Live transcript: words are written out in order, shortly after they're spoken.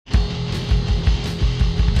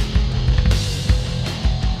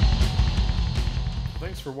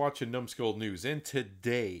for watching Numbskull News, and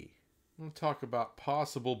today I'm going to talk about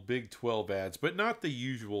possible Big 12 ads, but not the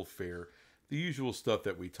usual fare, the usual stuff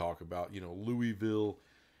that we talk about, you know, Louisville,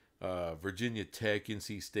 Virginia Tech,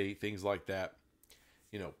 NC State, things like that,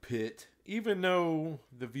 you know, Pitt. Even though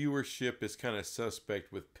the viewership is kind of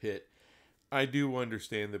suspect with Pitt, I do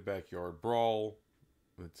understand the backyard brawl.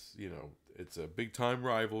 It's, you know, it's a big time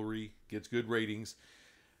rivalry, gets good ratings.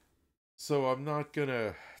 So I'm not going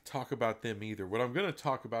to talk about them either. What I'm going to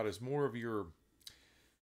talk about is more of your,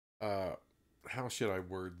 how should I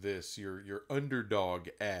word this? Your underdog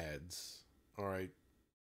ads. All right.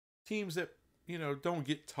 Teams that, you know, don't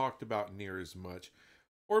get talked about near as much.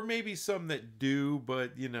 Or maybe some that do,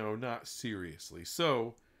 but, you know, not seriously.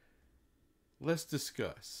 So let's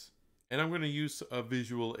discuss. And I'm going to use a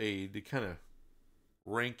visual aid to kind of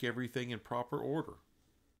rank everything in proper order.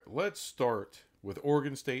 Let's start with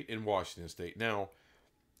Oregon State and Washington State. Now,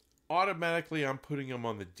 automatically I'm putting them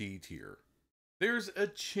on the D tier. There's a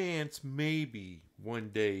chance maybe one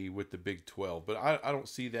day with the Big 12, but I don't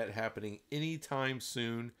see that happening anytime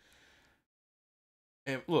soon.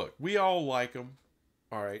 And look, we all like them.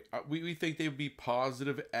 All right. We think they would be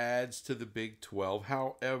positive adds to the Big 12.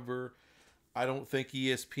 However, I don't think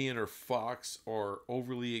ESPN or Fox are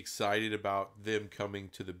overly excited about them coming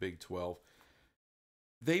to the Big 12.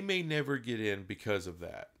 They may never get in because of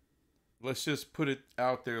that. Let's just put it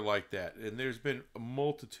out there like that. And there's been a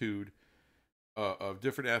multitude of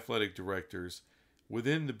different athletic directors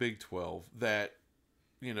within the Big 12 that,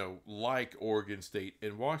 you know, like Oregon State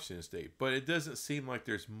and Washington State. But it doesn't seem like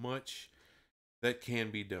there's much that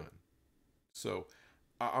can be done. So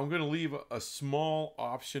I'm going to leave a small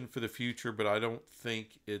option for the future, but I don't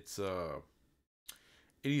think it's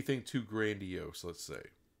anything too grandiose, let's say.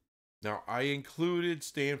 Now, I included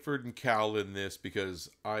Stanford and Cal in this because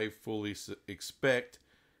I fully expect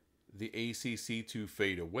the ACC to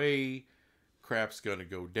fade away. Crap's going to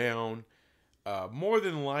go down. More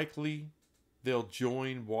than likely, they'll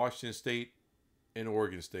join Washington State and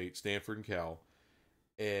Oregon State, Stanford and Cal,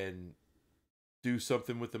 and do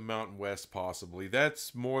something with the Mountain West possibly.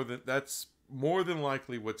 That's more than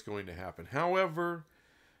likely what's going to happen. However,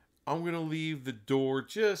 I'm going to leave the door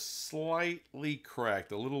just slightly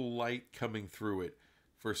cracked, a little light coming through it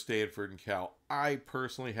for Stanford and Cal. I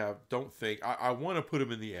personally don't think, I want to put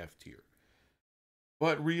them in the F tier.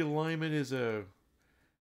 But realignment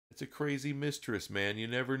it's a crazy mistress, man. You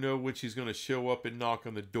never know when she's going to show up and knock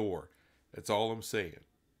on the door. That's all I'm saying.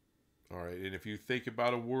 All right, and if you think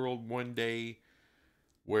about a world one day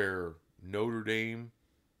where Notre Dame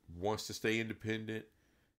wants to stay independent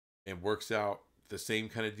and works out the same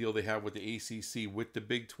kind of deal they have with the ACC with the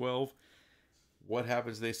Big 12, what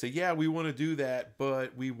happens? They say, yeah, we want to do that,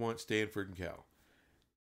 but we want Stanford and Cal.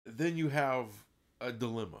 Then you have a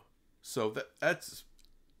dilemma. So that's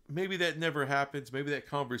maybe that never happens. Maybe that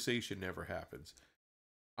conversation never happens.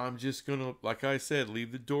 I'm just going to, like I said,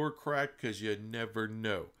 leave the door cracked because you never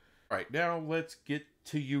know. All right, now let's get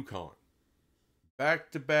to UConn.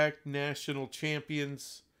 Back-to-back national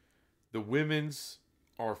champions. The women's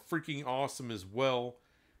are freaking awesome as well.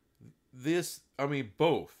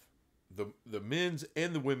 Both the men's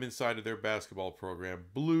and the women's side of their basketball program,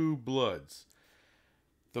 blue bloods.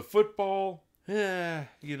 The football,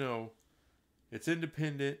 you know, it's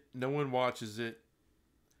independent. No one watches it.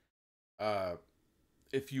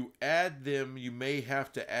 If you add them, you may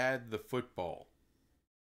have to add the football.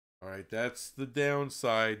 All right, that's the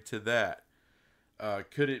downside to that.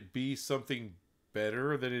 Could it be something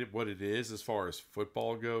better than what it is as far as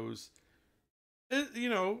football goes? You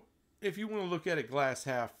know, if you want to look at it glass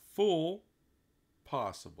half full,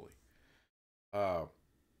 possibly.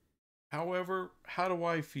 However, how do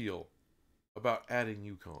I feel about adding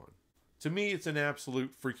UConn? To me, it's an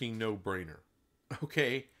absolute freaking no-brainer.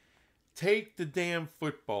 Okay, take the damn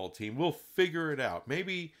football team. We'll figure it out.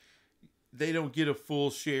 Maybe they don't get a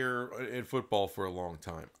full share in football for a long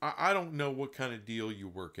time. I don't know what kind of deal you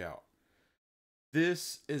work out.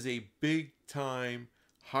 This is a big-time,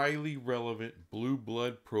 highly relevant blue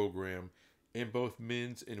blood program in both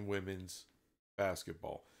men's and women's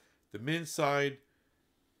basketball. The men's side,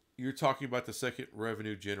 you're talking about the second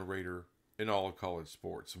revenue generator in all of college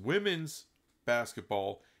sports. Women's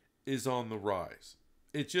basketball is on the rise.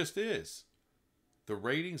 It just is. The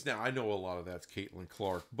ratings, now I know a lot of that's Caitlin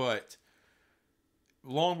Clark, but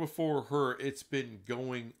long before her, it's been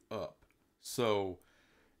going up. So,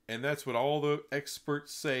 and that's what all the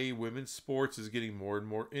experts say, women's sports is getting more and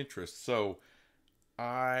more interest. So,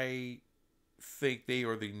 I think they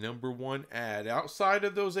are the number one ad outside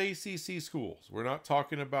of those ACC schools. We're not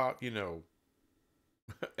talking about, you know,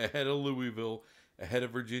 ahead of Louisville, ahead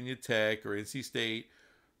of Virginia Tech or NC State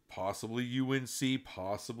possibly UNC,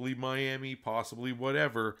 possibly Miami, possibly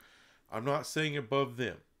whatever. I'm not saying above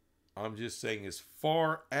them. I'm just saying as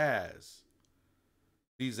far as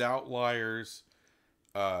these outliers,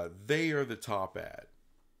 they are the top ad.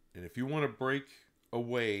 And if you want to break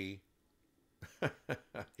away, I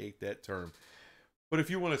hate that term. But if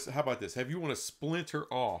you want to, how about this? If you want to splinter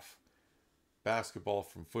off basketball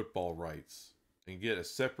from football rights and get a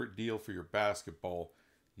separate deal for your basketball,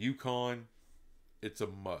 UConn, it's a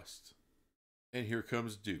must. And here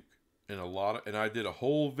comes Duke. And I did a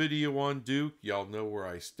whole video on Duke. Y'all know where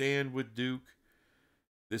I stand with Duke.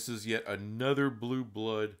 This is yet another blue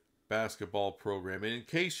blood basketball program. And in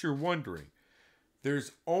case you're wondering,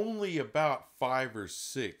 there's only about 5 or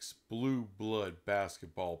 6 blue blood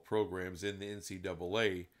basketball programs in the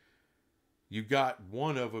NCAA. You got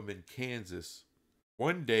one of them in Kansas.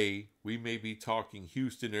 One day we may be talking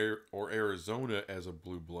Houston or Arizona as a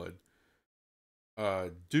blue blood.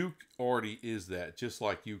 Duke already is that, just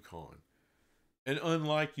like UConn. And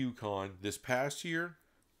unlike UConn, this past year,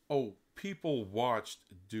 people watched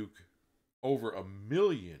Duke over 1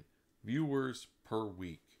 million viewers per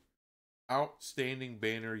week. Outstanding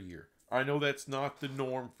banner year. I know that's not the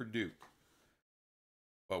norm for Duke.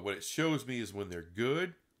 But what it shows me is when they're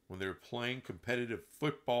good, when they're playing competitive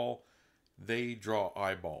football, they draw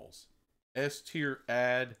eyeballs. S-tier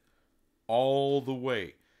ad all the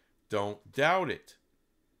way. Don't doubt it.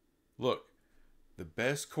 Look, the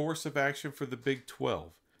best course of action for the Big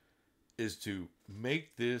 12 is to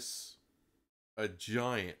make this a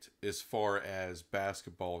giant as far as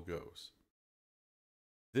basketball goes.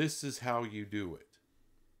 This is how you do it.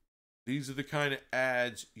 These are the kind of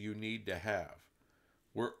ads you need to have.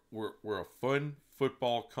 We're a fun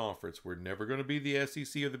football conference. We're never going to be the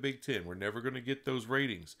SEC or the Big Ten. We're never going to get those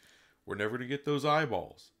ratings. We're never going to get those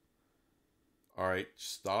eyeballs. All right,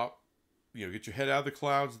 stop. Get your head out of the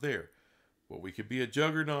clouds there. But we could be a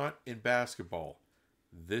juggernaut in basketball.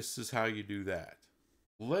 This is how you do that.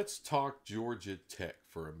 Let's talk Georgia Tech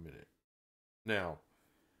for a minute. Now,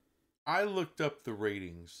 I looked up the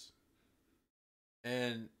ratings,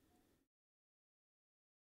 and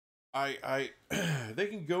I they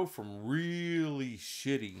can go from really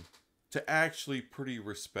shitty to actually pretty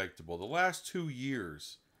respectable. The last 2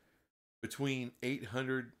 years, between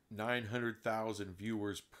 800, 900,000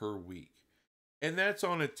 viewers per week. And that's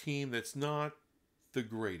on a team that's not the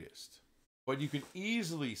greatest. But you can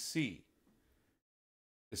easily see,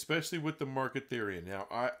 especially with the market they're in. Now,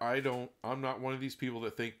 I'm not one of these people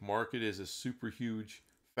that think market is a super huge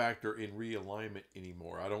factor in realignment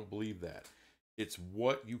anymore. I don't believe that. It's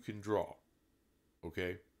what you can draw.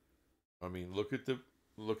 Okay? I mean, look at the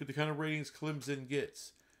kind of ratings Clemson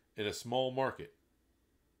gets in a small market.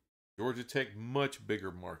 Georgia Tech, much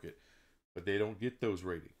bigger market, but they don't get those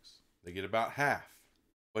ratings. They get about half.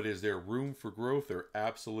 But is there room for growth? There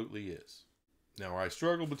absolutely is. Now, I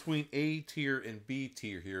struggle between A tier and B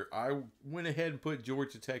tier here. I went ahead and put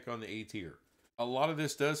Georgia Tech on the A tier. A lot of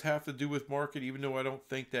this does have to do with market, even though I don't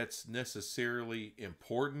think that's necessarily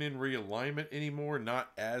important in realignment anymore. Not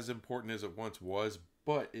as important as it once was,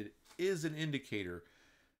 but it is an indicator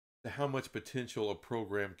to how much potential a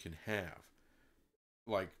program can have.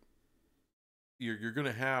 Like, you're going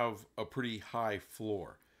to have a pretty high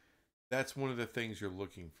floor. That's one of the things you're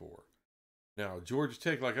looking for. Now, Georgia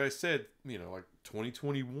Tech, like I said, like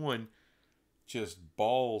 2021, just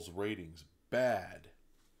balls ratings. Bad.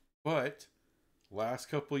 But last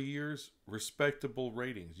couple of years, respectable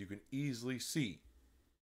ratings. You can easily see.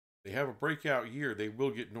 They have a breakout year, they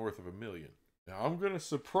will get north of 1 million. Now, I'm going to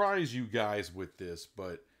surprise you guys with this,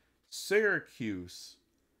 but Syracuse,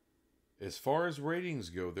 as far as ratings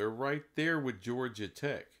go, they're right there with Georgia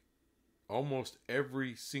Tech almost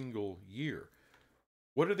every single year.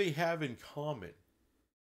 What do they have in common?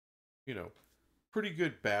 Pretty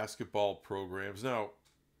good basketball programs. Now,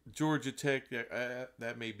 Georgia Tech,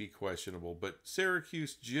 that may be questionable, but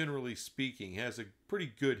Syracuse, generally speaking, has a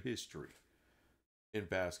pretty good history in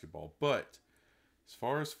basketball. But as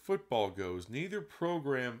far as football goes, neither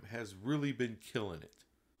program has really been killing it.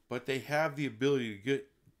 But they have the ability to get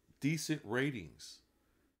decent ratings.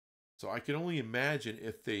 So I can only imagine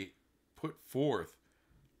if they put forth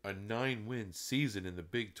a 9-win season in the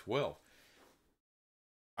Big 12.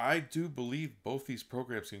 I do believe both these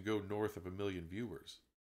programs can go north of 1 million viewers.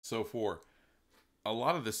 So for a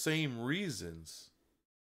lot of the same reasons,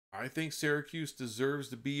 I think Syracuse deserves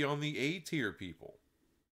to be on the A tier, people.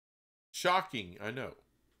 Shocking, I know.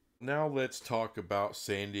 Now let's talk about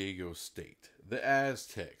San Diego State, the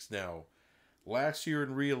Aztecs. Now, last year in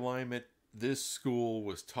realignment, this school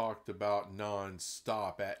was talked about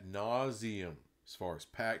non-stop, at nauseum, as far as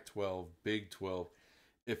Pac-12, Big 12.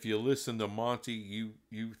 If you listen to Monty,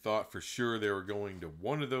 you thought for sure they were going to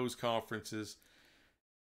one of those conferences.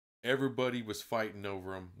 Everybody was fighting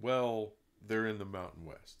over them. Well, they're in the Mountain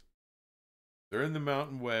West. They're in the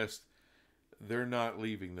Mountain West. They're not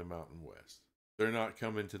leaving the Mountain West. They're not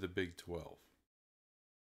coming to the Big 12.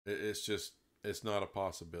 It's just, it's not a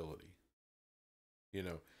possibility, you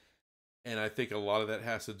know. And I think a lot of that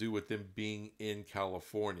has to do with them being in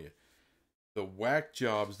California. The whack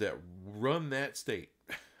jobs that run that state,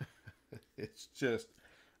 it's just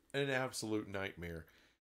an absolute nightmare.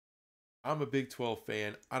 I'm a Big 12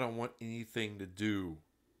 fan. I don't want anything to do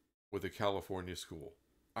with a California school.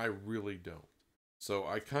 I really don't. So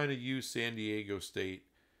I kind of use San Diego State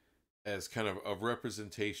as kind of a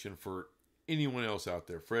representation for anyone else out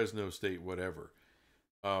there, Fresno State, whatever.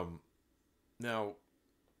 Now,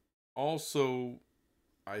 also,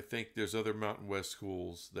 I think there's other Mountain West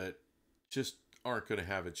schools that just aren't going to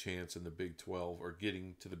have a chance in the Big 12 or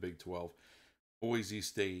getting to the Big 12. Boise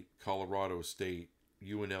State, Colorado State,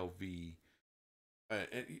 UNLV.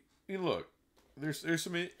 And you look, there's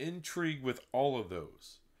some intrigue with all of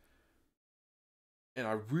those. And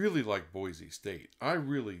I really like Boise State. I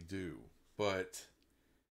really do. But,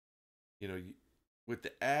 you know, with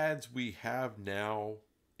the ads we have now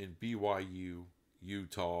in BYU,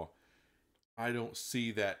 Utah, I don't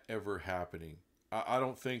see that ever happening. I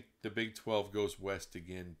don't think the Big 12 goes west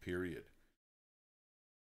again, period.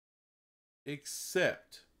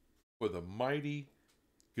 Except for the mighty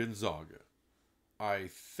Gonzaga. I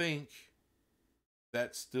think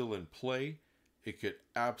that's still in play. It could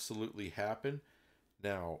absolutely happen.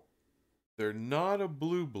 Now, they're not a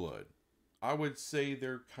blue blood. I would say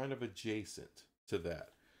they're kind of adjacent to that.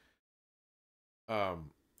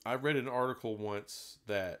 I read an article once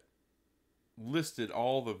that listed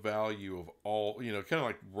all the value of all, kind of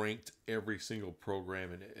like ranked every single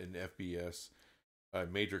program in FBS,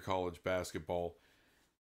 major college basketball.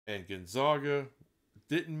 And Gonzaga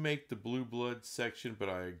didn't make the blue blood section, but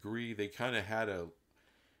I agree they kind of had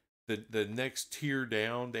the next tier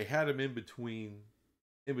down. They had them in between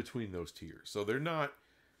those tiers. So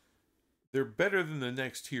they're better than the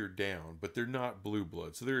next tier down, but they're not blue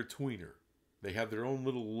blood. So they're a tweener. They have their own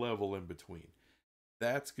little level in between.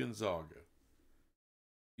 That's Gonzaga.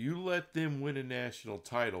 You let them win a national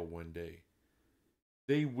title one day,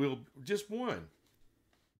 they will just one.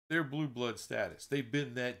 Their blue blood status. They've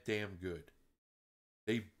been that damn good.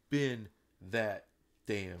 They've been that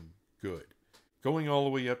damn good. Going all the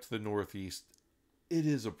way up to the Northeast, it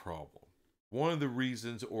is a problem. One of the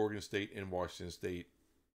reasons Oregon State and Washington State,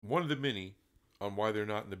 one of the many on why they're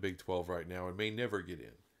not in the Big 12 right now and may never get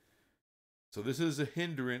in. So this is a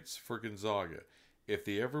hindrance for Gonzaga. If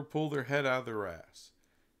they ever pull their head out of their ass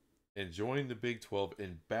and join the Big 12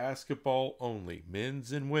 in basketball only,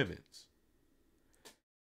 men's and women's,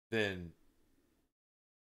 then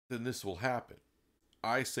this will happen.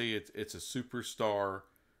 I say it's a superstar,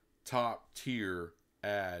 top tier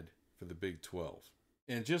ad for the Big 12.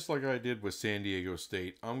 And just like I did with San Diego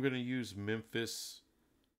State, I'm going to use Memphis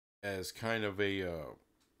as kind of an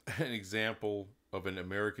example of an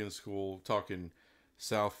American school, talking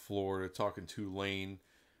South Florida, talking Tulane,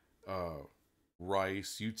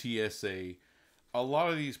 Rice, UTSA. A lot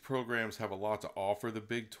of these programs have a lot to offer the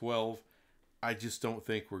Big 12. I just don't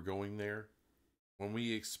think we're going there. When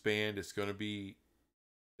we expand, it's going to be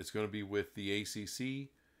with the ACC.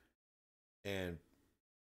 And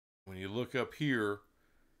when you look up here,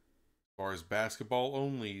 as far as basketball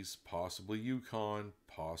onlys, possibly UConn,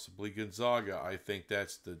 possibly Gonzaga, I think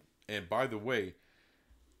that's the... And by the way,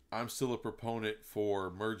 I'm still a proponent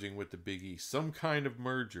for merging with the Big East. Some kind of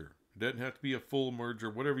merger. It doesn't have to be a full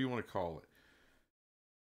merger, whatever you want to call it.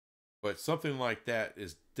 But something like that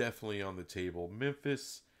is definitely on the table.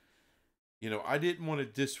 Memphis, I didn't want to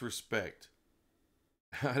disrespect.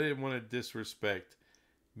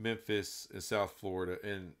 Memphis and South Florida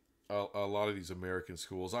and a lot of these American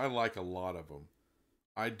schools. I like a lot of them.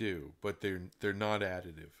 I do, but they're not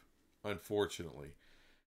additive, unfortunately.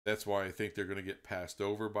 That's why I think they're going to get passed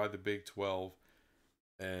over by the Big 12.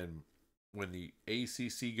 And when the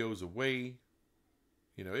ACC goes away,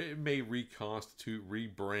 it may reconstitute,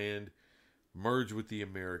 rebrand, merge with the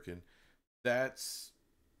American. I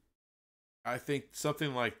think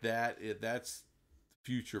something like that, that's the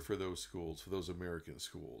future for those schools, for those American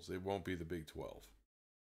schools. It won't be the Big 12.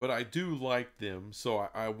 But I do like them, so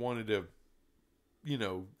I wanted to,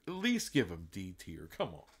 at least give them D tier. Come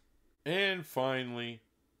on. And finally,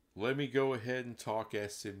 let me go ahead and talk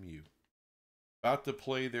SMU. About to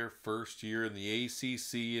play their first year in the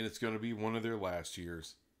ACC, and it's going to be one of their last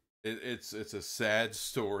years. It's a sad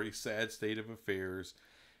story, sad state of affairs.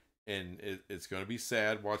 And it's going to be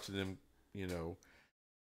sad watching them, you know,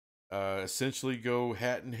 essentially go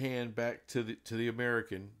hat in hand back to the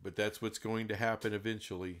American. But that's what's going to happen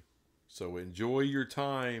eventually. So enjoy your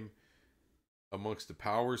time amongst the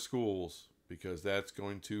power schools, because that's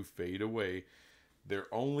going to fade away. Their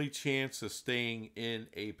only chance of staying in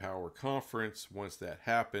a power conference, once that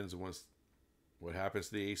happens, once what happens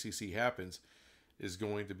to the ACC happens, is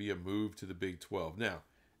going to be a move to the Big 12. Now,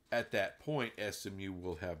 at that point, SMU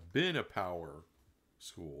will have been a power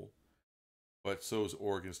school, but so is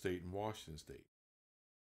Oregon State and Washington State.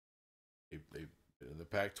 They've been in the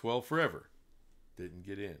Pac 12 forever, didn't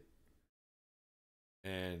get in.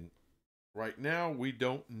 And right now, we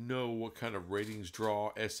don't know what kind of ratings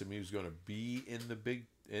draw SMU is going to be in the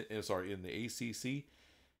in the ACC.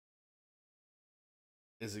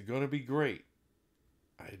 Is it going to be great?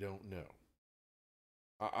 I don't know.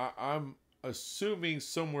 I'm assuming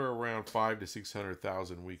somewhere around 500 to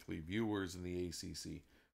 600,000 weekly viewers in the ACC.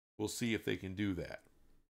 We'll see if they can do that,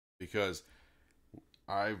 because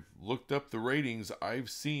I've looked up the ratings. I've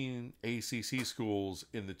seen ACC schools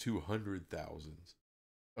in the 200,000s.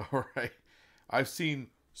 All right. I've seen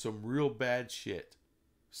some real bad shit.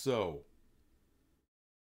 So,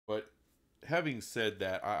 but having said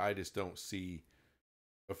that, I just don't see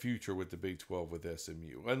a future with the Big 12 with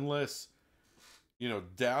SMU. Unless, you know,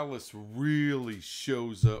 Dallas really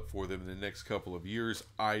shows up for them in the next couple of years.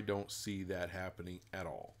 I don't see that happening at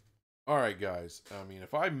all. All right, guys. I mean,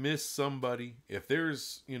 if I miss somebody, if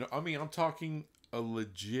there's, you know, I mean, I'm talking a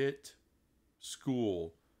legit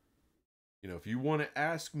school. You know, if you want to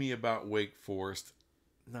ask me about Wake Forest,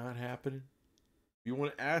 not happening. If you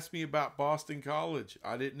want to ask me about Boston College,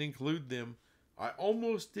 I didn't include them. I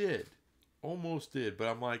almost did. Almost did. But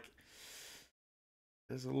I'm like,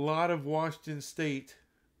 there's a lot of Washington State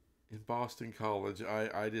in Boston College.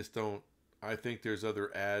 I just don't. I think there's other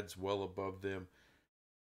ads well above them.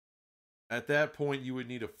 At that point, you would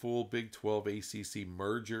need a full Big 12 ACC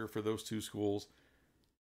merger for those two schools.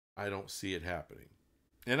 I don't see it happening.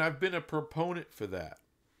 And I've been a proponent for that.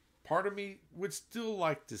 Part of me would still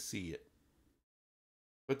like to see it.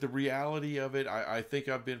 But the reality of it, I think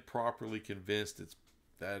I've been properly convinced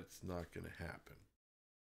that's not going to happen.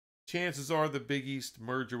 Chances are the Big East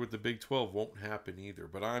merger with the Big 12 won't happen either.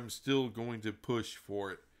 But I'm still going to push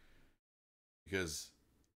for it, because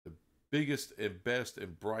the biggest and best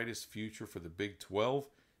and brightest future for the Big 12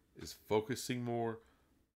 is focusing more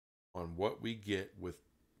on what we get with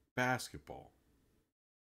basketball.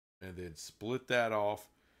 And then split that off,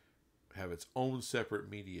 have its own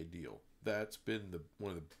separate media deal. That's been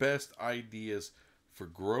one of the best ideas for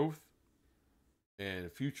growth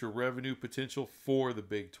and future revenue potential for the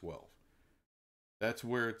Big 12. That's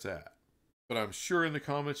where it's at. But I'm sure in the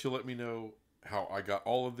comments you'll let me know how I got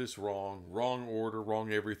all of this wrong order,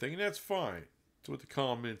 wrong everything, and that's fine. That's what the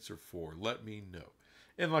comments are for. Let me know.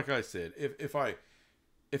 And like I said, if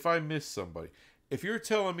I miss somebody, if you're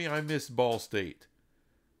telling me I missed Ball State,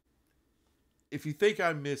 if you think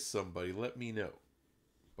I missed somebody, let me know.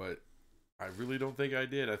 But I really don't think I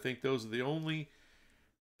did. I think those are the only.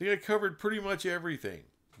 I think I covered pretty much everything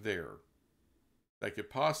there that could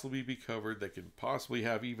possibly be covered, that could possibly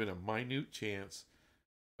have even a minute chance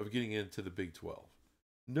of getting into the Big 12.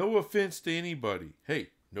 No offense to anybody.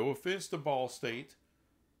 Hey, no offense to Ball State.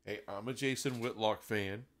 Hey, I'm a Jason Whitlock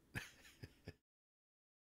fan.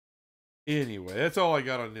 Anyway, that's all I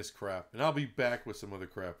got on this crap. And I'll be back with some other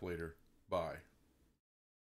crap later. Bye.